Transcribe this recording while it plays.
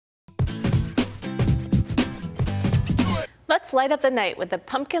Let's light up the night with the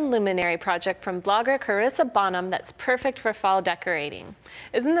pumpkin luminary project from blogger Carissa Bonham that's perfect for fall decorating.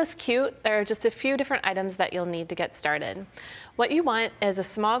 Isn't this cute? There are just a few different items that you'll need to get started. What you want is a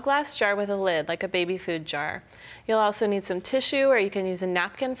small glass jar with a lid, like a baby food jar. You'll also need some tissue, or you can use a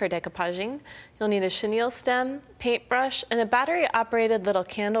napkin for decoupaging. You'll need a chenille stem, paintbrush, and a battery-operated little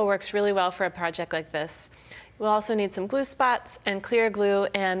candle works really well for a project like this. We'll also need some glue spots and clear glue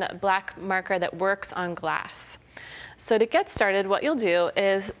and a black marker that works on glass. So to get started, what you'll do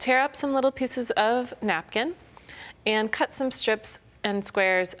is tear up some little pieces of napkin and cut some strips and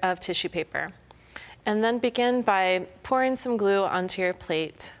squares of tissue paper. And then begin by pouring some glue onto your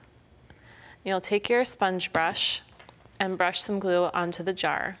plate. You'll take your sponge brush and brush some glue onto the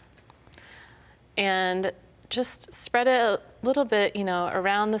jar. And just spread it a little bit,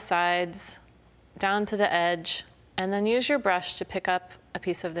 around the sides, down to the edge, and then use your brush to pick up a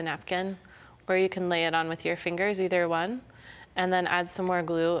piece of the napkin, or you can lay it on with your fingers, either one, and then add some more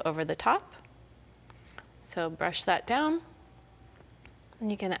glue over the top. So brush that down, and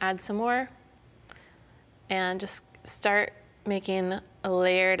you can add some more, and just start making a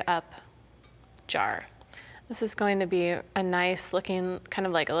layered up jar. This is going to be a nice looking, kind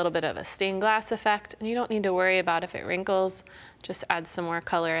of like a little bit of a stained glass effect, and you don't need to worry about if it wrinkles. Just add some more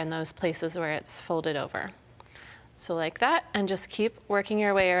color in those places where it's folded over. So like that, and just keep working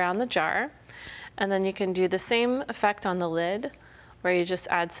your way around the jar. And then you can do the same effect on the lid, where you just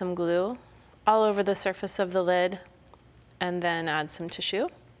add some glue all over the surface of the lid, and then add some tissue.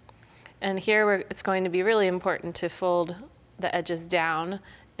 And here it's going to be really important to fold the edges down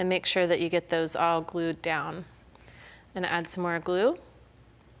and make sure that you get those all glued down. And add some more glue,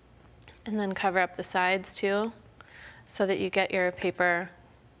 and then cover up the sides too, so that you get your paper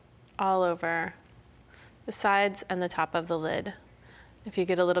all over the sides and the top of the lid. If you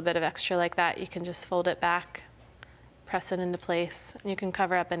get a little bit of extra like that, you can just fold it back, press it into place, and you can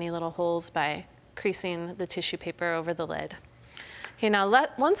cover up any little holes by creasing the tissue paper over the lid. Okay, now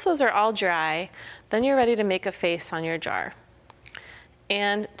once those are all dry, then you're ready to make a face on your jar.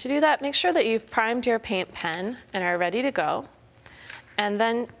 And to do that, make sure that you've primed your paint pen and are ready to go. And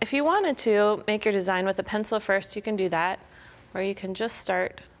then if you wanted to make your design with a pencil first, you can do that, or you can just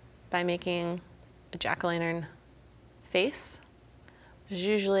start by making a jack-o'-lantern face, which is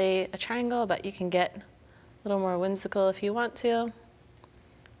usually a triangle, but you can get a little more whimsical if you want to.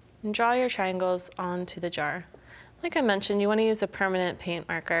 And draw your triangles onto the jar. Like I mentioned, you want to use a permanent paint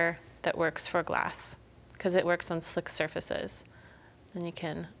marker that works for glass, because it works on slick surfaces. Then you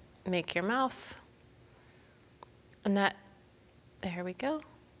can make your mouth, and there we go.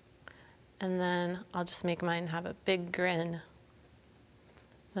 And then I'll just make mine have a big grin,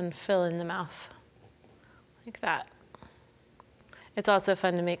 then fill in the mouth, like that. It's also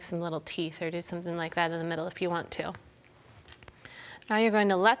fun to make some little teeth or do something like that in the middle if you want to. Now you're going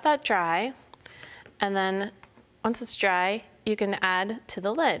to let that dry, and then once it's dry, you can add to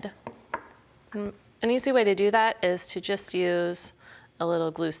the lid. And an easy way to do that is to just use a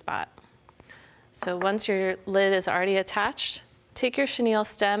little glue spot. So once your lid is already attached, take your chenille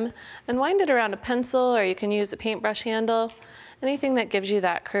stem and wind it around a pencil, or you can use a paintbrush handle, anything that gives you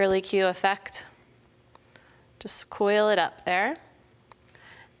that curly-Q effect. Just coil it up there,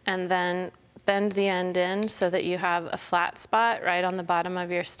 and then bend the end in so that you have a flat spot right on the bottom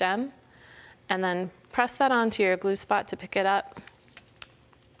of your stem, and then press that onto your glue spot to pick it up,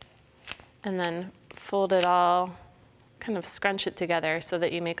 and then fold it all, kind of scrunch it together so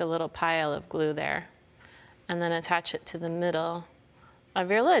that you make a little pile of glue there, and then attach it to the middle of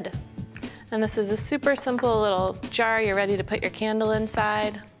your lid. And this is a super simple little jar. You're ready to put your candle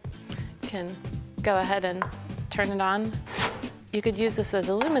inside. You can go ahead and turn it on. You could use this as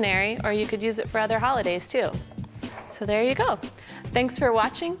a luminary, or you could use it for other holidays too. So there you go. Thanks for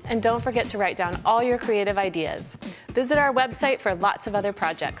watching, and don't forget to write down all your creative ideas. Visit our website for lots of other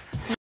projects.